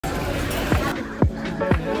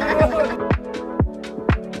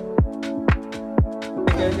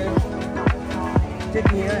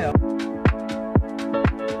thích gì nữa không?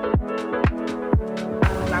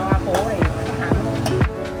 Lao qua phố này có hàng không?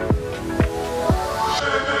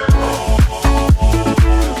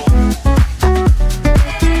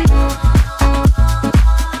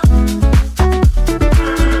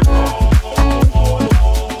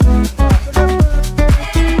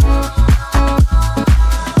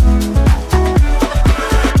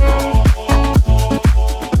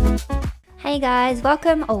 Hey guys,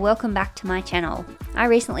 welcome back to my channel. I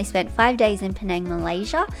recently spent 5 days in Penang,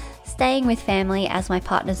 Malaysia, staying with family as my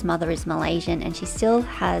partner's mother is Malaysian and she still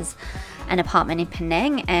has an apartment in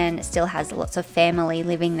Penang and still has lots of family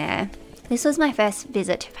living there. This was my first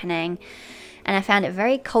visit to Penang and I found it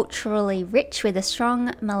very culturally rich with a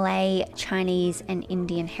strong Malay, Chinese and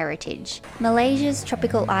Indian heritage. Malaysia's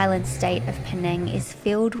tropical island state of Penang is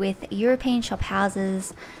filled with European shop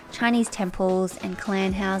houses, Chinese temples and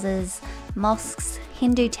clan houses, mosques,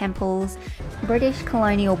 Hindu temples, British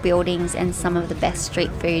colonial buildings and some of the best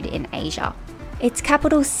street food in Asia. Its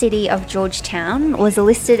capital city of Georgetown was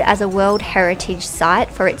listed as a World Heritage Site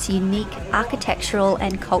for its unique architectural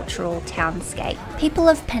and cultural townscape. People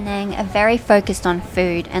of Penang are very focused on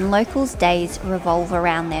food and locals' days revolve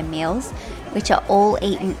around their meals, which are all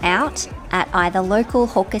eaten out at either local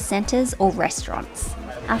hawker centres or restaurants.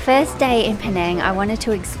 Our first day in Penang, I wanted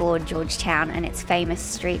to explore Georgetown and its famous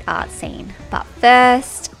street art scene. But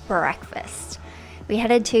first, breakfast. We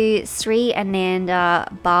headed to Sri Ananda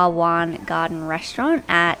Bhawan Garden Restaurant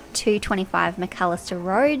at 225 McAllister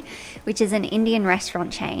Road, which is an Indian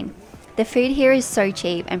restaurant chain. The food here is so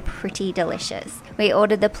cheap and pretty delicious. We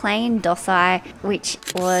ordered the plain dosai, which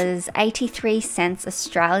was 83 cents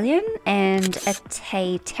Australian, and a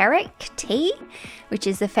Terik tea, which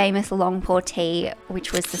is the famous long pour tea,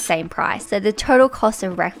 which was the same price. So the total cost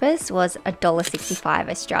of breakfast was $1.65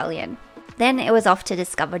 Australian. Then it was off to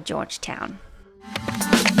discover Georgetown.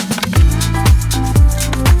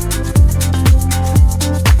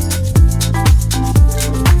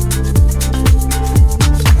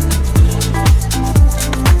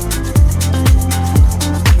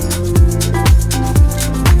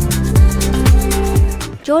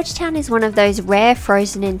 Georgetown is one of those rare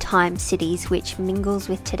frozen-in-time cities which mingles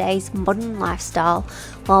with today's modern lifestyle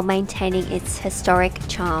while maintaining its historic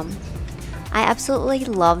charm. I absolutely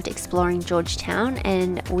loved exploring Georgetown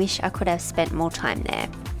and wish I could have spent more time there.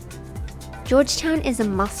 Georgetown is a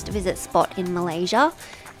must-visit spot in Malaysia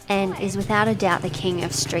and is without a doubt the king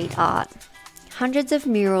of street art. Hundreds of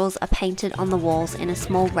murals are painted on the walls in a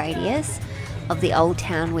small radius of the old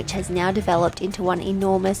town, which has now developed into one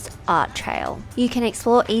enormous art trail. You can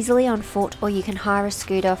explore easily on foot or you can hire a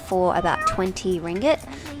scooter for about 20 ringgit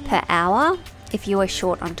per hour if you are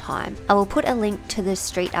short on time. I will put a link to the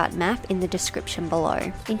street art map in the description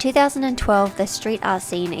below. In 2012, the street art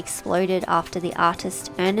scene exploded after the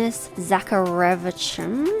artist Ernest Zakharevich,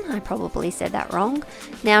 I probably said that wrong,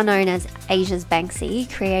 now known as Asia's Banksy,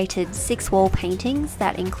 created 6 wall paintings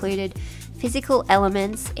that included physical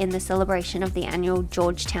elements in the celebration of the annual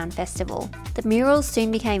Georgetown Festival. The murals soon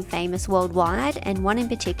became famous worldwide, and one in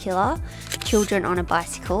particular, Children on a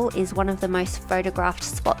Bicycle, is one of the most photographed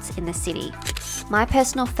spots in the city. My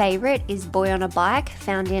personal favourite is Boy on a Bike,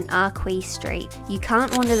 found in Arqui Street. You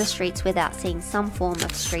can't wander the streets without seeing some form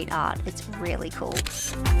of street art. It's really cool.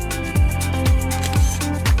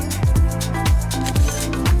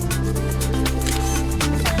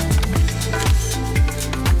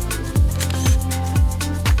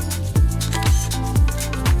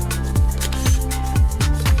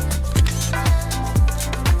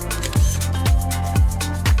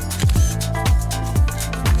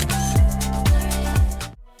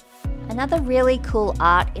 Another really cool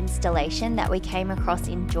art installation that we came across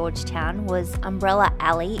in Georgetown was Umbrella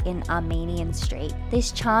Alley in Armenian Street.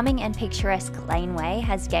 This charming and picturesque laneway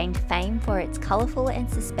has gained fame for its colourful and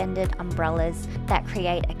suspended umbrellas that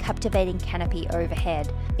create a captivating canopy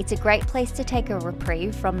overhead. It's a great place to take a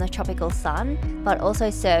reprieve from the tropical sun, but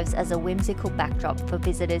also serves as a whimsical backdrop for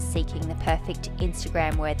visitors seeking the perfect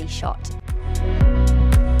Instagram-worthy shot.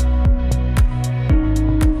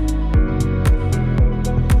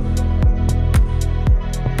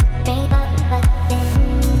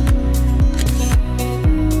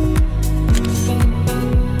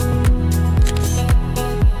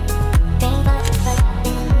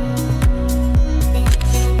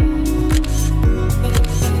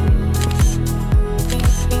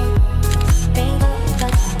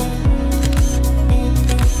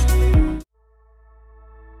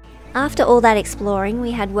 After all that exploring,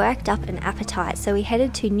 we had worked up an appetite, so we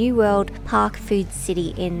headed to New World Park Food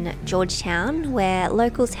City in Georgetown, where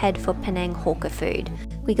locals head for Penang hawker food.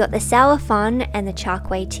 We got the sour fun and the char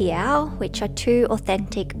kway teow, which are two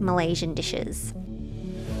authentic Malaysian dishes.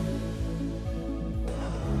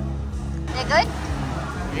 They're good?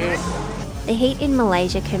 Yes. The heat in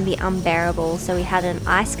Malaysia can be unbearable, so we had an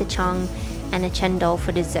ice kacang and a cendol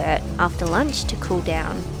for dessert after lunch to cool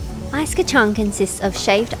down. Ice kacang consists of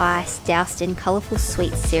shaved ice doused in colourful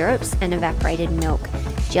sweet syrups and evaporated milk,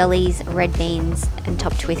 jellies, red beans, and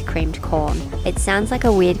topped with creamed corn. It sounds like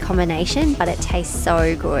a weird combination, but it tastes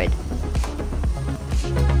so good.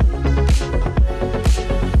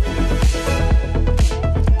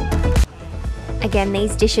 Again,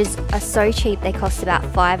 these dishes are so cheap, they cost about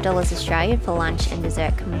 $5 Australian for lunch and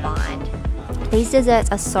dessert combined. These desserts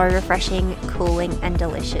are so refreshing, cooling and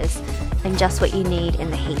delicious, and just what you need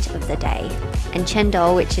in the heat of the day. And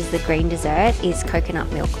cendol, which is the green dessert, is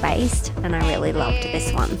coconut milk based, and I really loved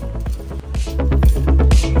this one.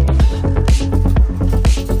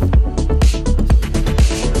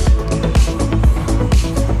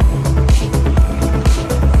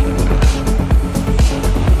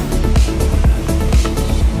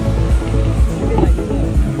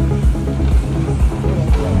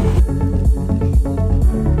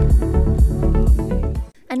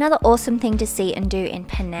 Another awesome thing to see and do in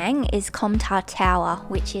Penang is Komtar Tower,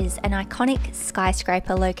 which is an iconic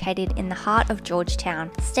skyscraper located in the heart of Georgetown.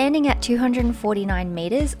 Standing at 249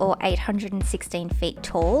 metres or 816 feet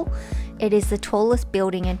tall, it is the tallest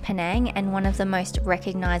building in Penang and one of the most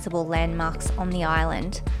recognisable landmarks on the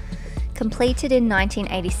island. Completed in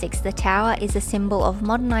 1986, the tower is a symbol of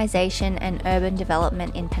modernisation and urban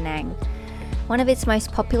development in Penang. One of its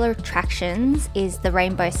most popular attractions is the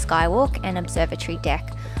Rainbow Skywalk and Observatory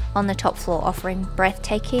Deck on the top floor, offering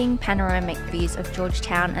breathtaking panoramic views of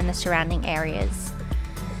Georgetown and the surrounding areas.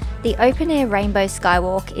 The open-air Rainbow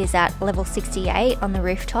Skywalk is at level 68 on the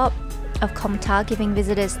rooftop of Komtar, giving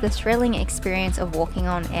visitors the thrilling experience of walking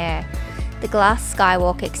on air. The glass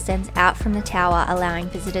skywalk extends out from the tower, allowing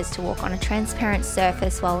visitors to walk on a transparent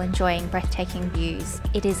surface while enjoying breathtaking views.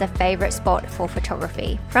 It is a favourite spot for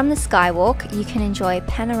photography. From the skywalk, you can enjoy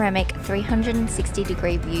panoramic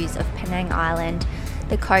 360-degree views of Penang Island,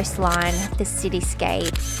 the coastline, the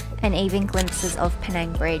cityscape, and even glimpses of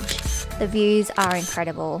Penang Bridge. The views are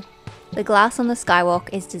incredible. The glass on the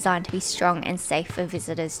skywalk is designed to be strong and safe for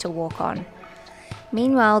visitors to walk on.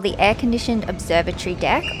 Meanwhile, the air-conditioned observatory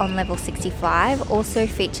deck on level 65 also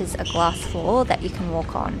features a glass floor that you can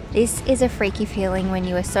walk on. This is a freaky feeling when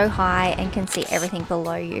you are so high and can see everything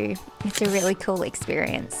below you. It's a really cool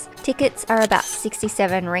experience. Tickets are about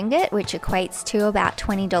 67 ringgit, which equates to about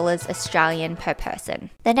 $20 Australian per person.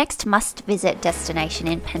 The next must-visit destination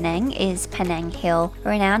in Penang is Penang Hill,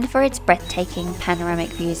 renowned for its breathtaking panoramic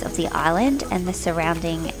views of the island and the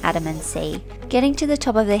surrounding Andaman Sea. Getting to the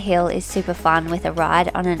top of the hill is super fun with a ride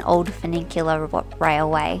on an old funicular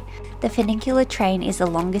railway. The funicular train is the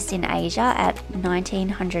longest in Asia at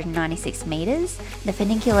 1,996 metres. The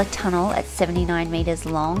funicular tunnel at 79 metres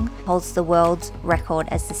long holds the world's record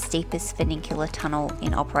as the steepest funicular tunnel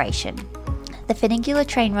in operation. The funicular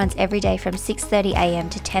train runs every day from 6:30 AM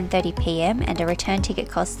to 10:30 PM, and a return ticket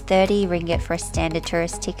costs 30 ringgit for a standard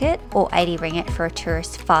tourist ticket or 80 ringgit for a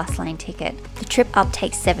tourist fast lane ticket. The trip up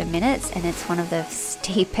takes 7 minutes and it's one of the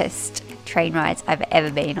steepest train rides I've ever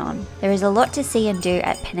been on. There is a lot to see and do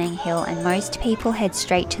at Penang Hill, and most people head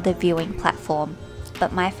straight to the viewing platform.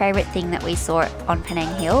 But my favourite thing that we saw on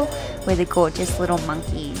Penang Hill were the gorgeous little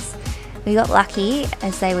monkeys. We got lucky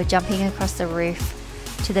as they were jumping across the roof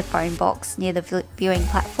to the phone box near the viewing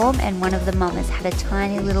platform, and one of the mamas had a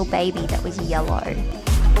tiny little baby that was yellow.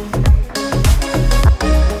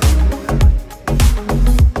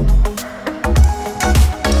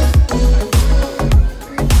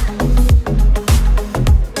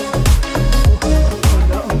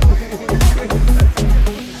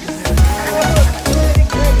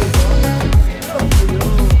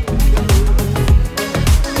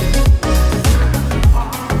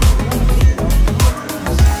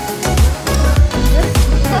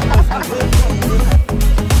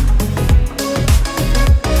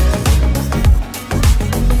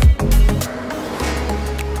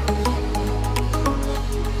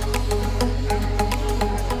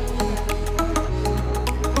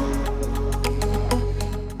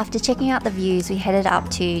 After checking out the views, we headed up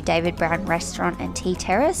to David Brown Restaurant and Tea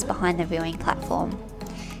Terrace behind the viewing platform.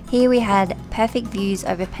 Here we had perfect views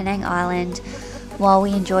over Penang Island while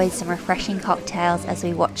we enjoyed some refreshing cocktails as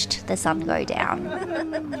we watched the sun go down.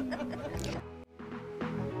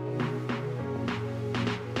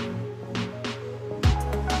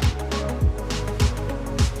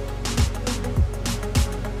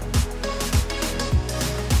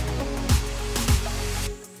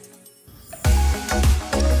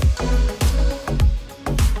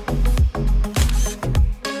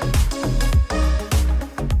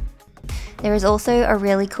 There is also a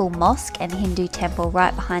really cool mosque and Hindu temple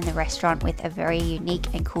right behind the restaurant with a very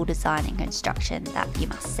unique and cool design and construction that you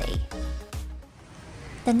must see.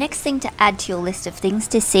 The next thing to add to your list of things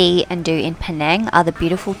to see and do in Penang are the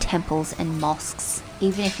beautiful temples and mosques.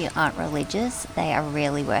 Even if you aren't religious, they are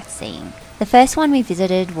really worth seeing. The first one we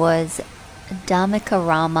visited was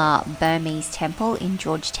Dharmakarama Burmese Temple in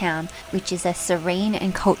Georgetown, which is a serene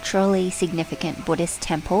and culturally significant Buddhist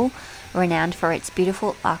temple renowned for its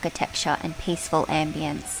beautiful architecture and peaceful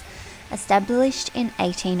ambience. Established in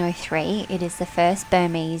 1803, it is the first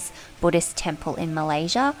Burmese Buddhist temple in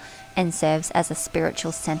Malaysia and serves as a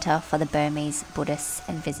spiritual centre for the Burmese Buddhists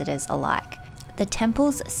and visitors alike. The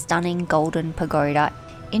temple's stunning golden pagoda,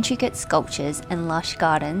 intricate sculptures and lush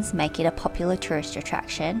gardens make it a popular tourist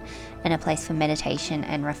attraction and a place for meditation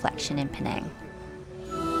and reflection in Penang.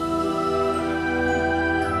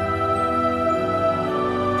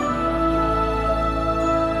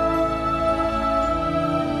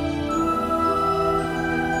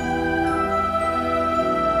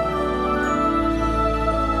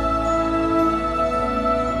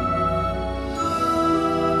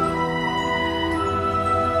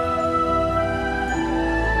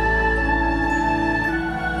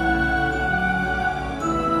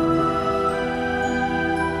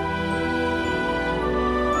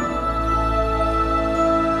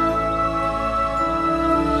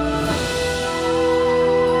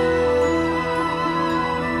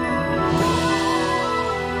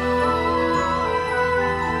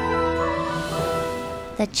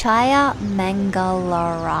 The Chaya Mangalaram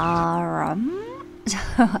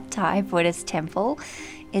Thai Buddhist temple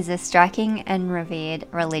is a striking and revered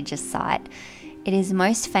religious site. It is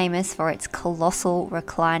most famous for its colossal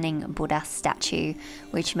reclining Buddha statue,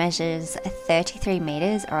 which measures 33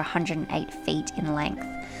 meters or 108 feet in length,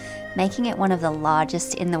 making it one of the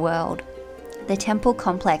largest in the world. The temple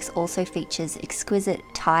complex also features exquisite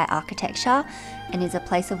Thai architecture and is a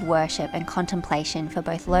place of worship and contemplation for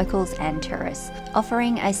both locals and tourists,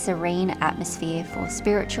 offering a serene atmosphere for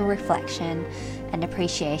spiritual reflection and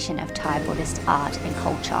appreciation of Thai Buddhist art and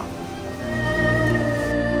culture.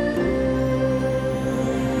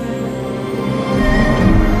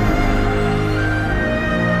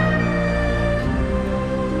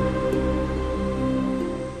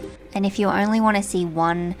 And if you only want to see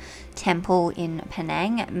one temple in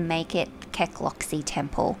Penang, make it Kek Lok Si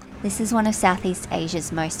Temple. This is one of Southeast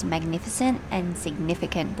Asia's most magnificent and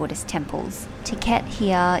significant Buddhist temples. To get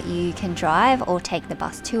here, you can drive or take the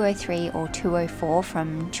bus 203 or 204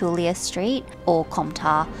 from Chulia Street or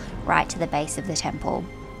Komtar right to the base of the temple.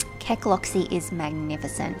 Kek Lok Si is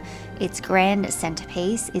magnificent. Its grand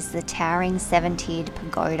centerpiece is the towering 7-tiered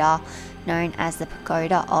pagoda known as the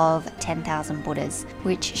Pagoda of 10,000 Buddhas,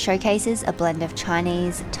 which showcases a blend of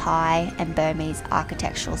Chinese, Thai and Burmese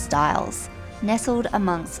architectural styles. Nestled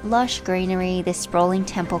amongst lush greenery, this sprawling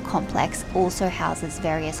temple complex also houses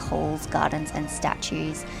various halls, gardens and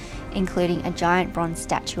statues, including a giant bronze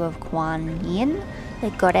statue of Kuan Yin,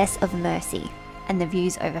 the goddess of mercy, and the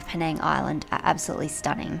views over Penang Island are absolutely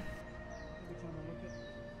stunning.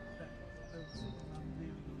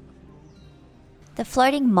 The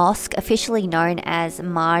floating mosque, officially known as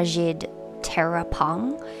Masjid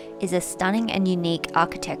Terapung, is a stunning and unique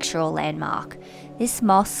architectural landmark. This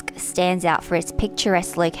mosque stands out for its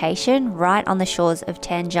picturesque location right on the shores of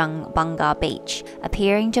Tanjung Bungar Beach,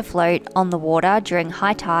 appearing to float on the water during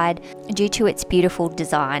high tide due to its beautiful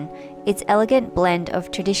design. Its elegant blend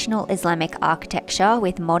of traditional Islamic architecture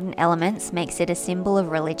with modern elements makes it a symbol of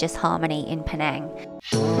religious harmony in Penang.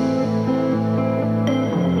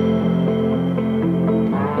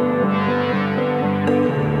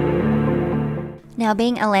 Now,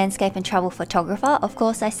 being a landscape and travel photographer, of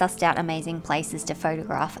course I sussed out amazing places to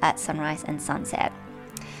photograph at sunrise and sunset.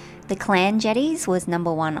 The Clan jetties was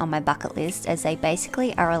number one on my bucket list, as they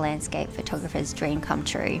basically are a landscape photographer's dream come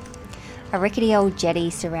true. A rickety old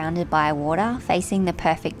jetty surrounded by water, facing the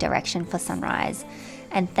perfect direction for sunrise.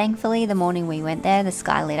 And thankfully the morning we went there, the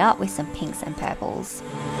sky lit up with some pinks and purples.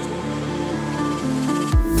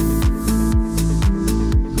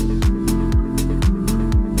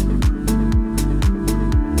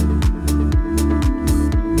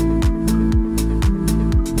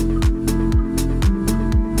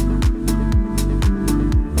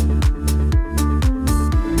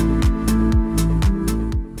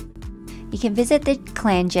 You can visit the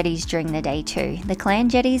Clan jetties during the day too. The Clan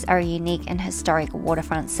jetties are a unique and historic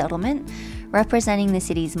waterfront settlement representing the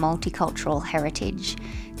city's multicultural heritage.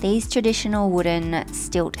 These traditional wooden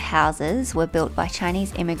stilt houses were built by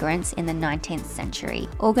Chinese immigrants in the 19th century,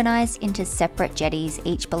 organised into separate jetties,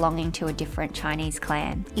 each belonging to a different Chinese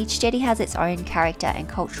clan. Each jetty has its own character and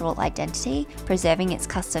cultural identity, preserving its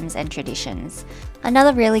customs and traditions.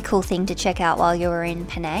 Another really cool thing to check out while you're in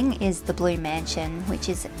Penang is the Blue Mansion, which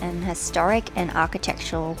is an historic and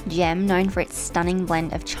architectural gem known for its stunning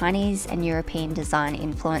blend of Chinese and European design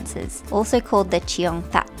influences. Also called the Cheong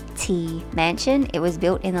Fat Tea Mansion, it was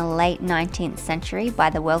built in the late 19th century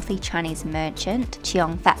by the wealthy Chinese merchant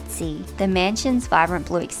Cheong Fat Tea. The mansion's vibrant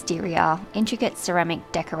blue exterior, intricate ceramic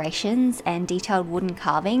decorations, and detailed wooden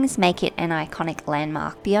carvings make it an iconic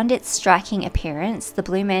landmark. Beyond its striking appearance, the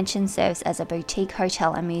Blue Mansion serves as a boutique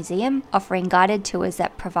hotel and museum, offering guided tours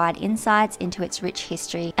that provide insights into its rich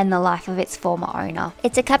history and the life of its former owner.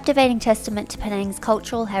 It's a captivating testament to Penang's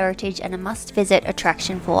cultural heritage and a must-visit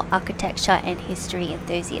attraction for architecture and history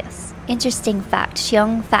enthusiasts. Interesting fact,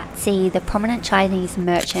 Cheong Fat Tea, the prominent Chinese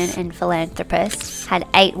merchant and philanthropist, had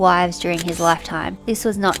 8 wives during his lifetime. This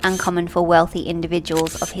was not uncommon for wealthy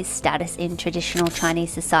individuals of his status in traditional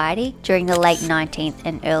Chinese society during the late 19th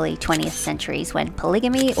and early 20th centuries when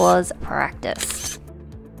polygamy was practiced.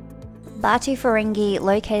 Batu Ferringhi,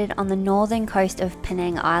 located on the northern coast of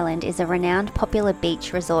Penang Island, is a renowned popular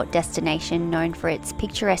beach resort destination known for its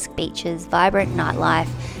picturesque beaches, vibrant nightlife,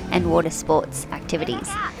 and water sports activities.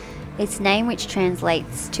 Its name, which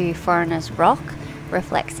translates to Foreigner's Rock,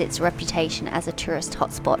 reflects its reputation as a tourist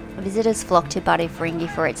hotspot. Visitors flock to Batu Ferringhi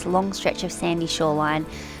for its long stretch of sandy shoreline,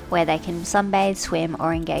 where they can sunbathe, swim,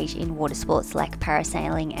 or engage in water sports like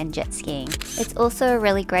parasailing and jet skiing. It's also a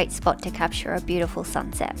really great spot to capture a beautiful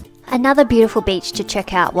sunset. Another beautiful beach to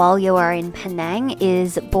check out while you are in Penang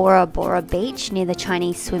is Bora Bora Beach near the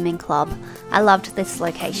Chinese Swimming Club. I loved this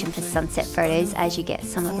location for sunset photos as you get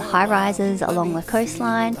some of the high rises along the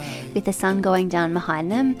coastline with the sun going down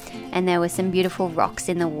behind them, and there were some beautiful rocks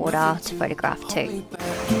in the water to photograph too.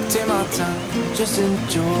 Take my time, just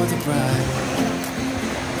enjoy the ride.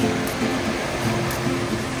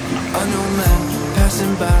 A new man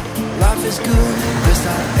passing by, life is good, best I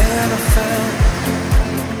ever felt.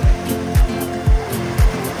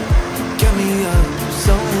 Get me up,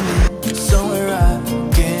 somewhere I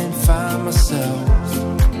can find myself.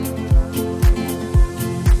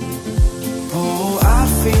 Oh, I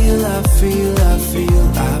feel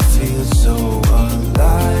so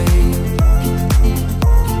alive.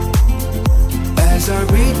 As I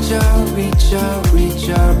reach out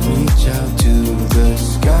to the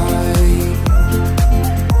sky.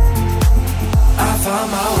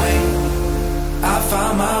 I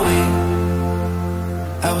found my way.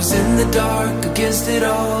 I was in the dark against it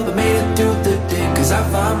all, but made it through the day. Cause I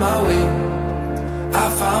found my way.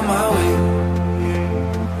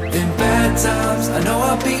 In bad times, I know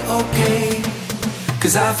I'll be okay.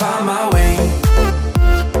 Cause I found my way.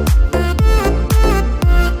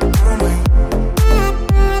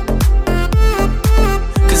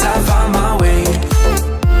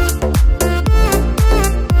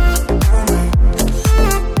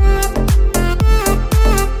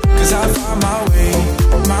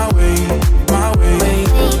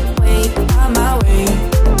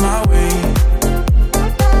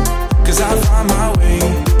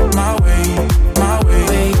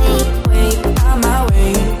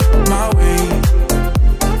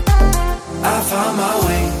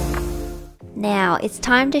 Now, it's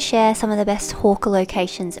time to share some of the best hawker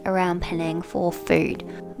locations around Penang for food.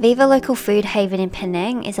 Viva Local Food Haven in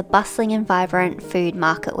Penang is a bustling and vibrant food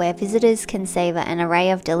market where visitors can savour an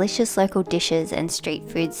array of delicious local dishes and street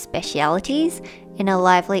food specialities in a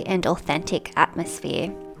lively and authentic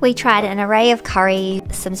atmosphere. We tried an array of curry,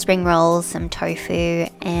 some spring rolls, some tofu,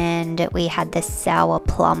 and we had the sour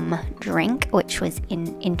plum drink, which was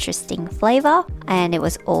in interesting flavour, and it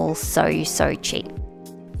was all so cheap.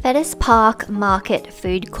 Fettes Park Market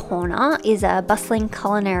Food Corner is a bustling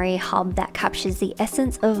culinary hub that captures the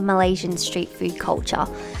essence of Malaysian street food culture.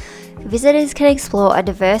 Visitors can explore a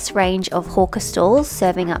diverse range of hawker stalls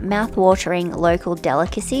serving up mouth-watering local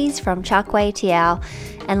delicacies from char kway teow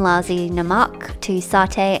and lassi lemak to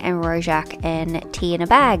satay and rojak and tea in a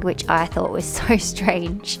bag, which I thought was so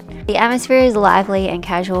strange. The atmosphere is lively and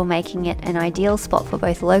casual, making it an ideal spot for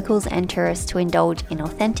both locals and tourists to indulge in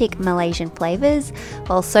authentic Malaysian flavours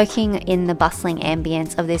while soaking in the bustling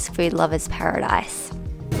ambience of this food lover's paradise.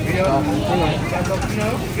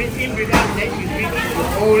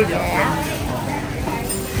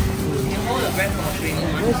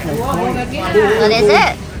 What is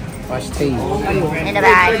it? Iced tea. In a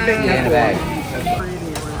bag. Yeah, in a bag.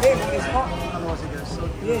 It's hot.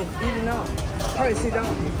 Yeah, eat it now. Hurry, sit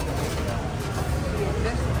down.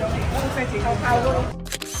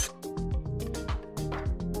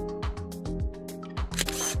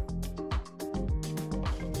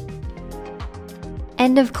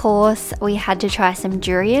 And of course, we had to try some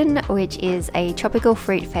durian, which is a tropical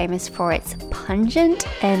fruit famous for its pungent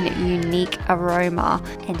and unique aroma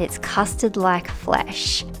and its custard-like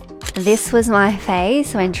flesh. This was my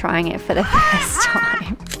face when trying it for the first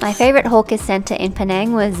time. My favourite hawker centre in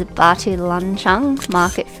Penang was Batu Lanchang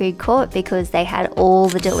Market Food Court because they had all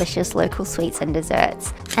the delicious local sweets and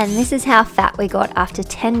desserts. And this is how fat we got after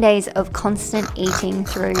 10 days of constant eating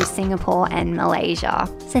through Singapore and Malaysia.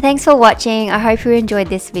 So thanks for watching. I hope you enjoyed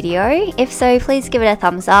this video. If so, please give it a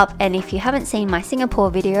thumbs up. And if you haven't seen my Singapore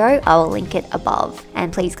video, I will link it above.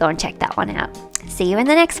 And please go and check that one out. See you in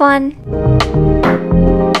the next one.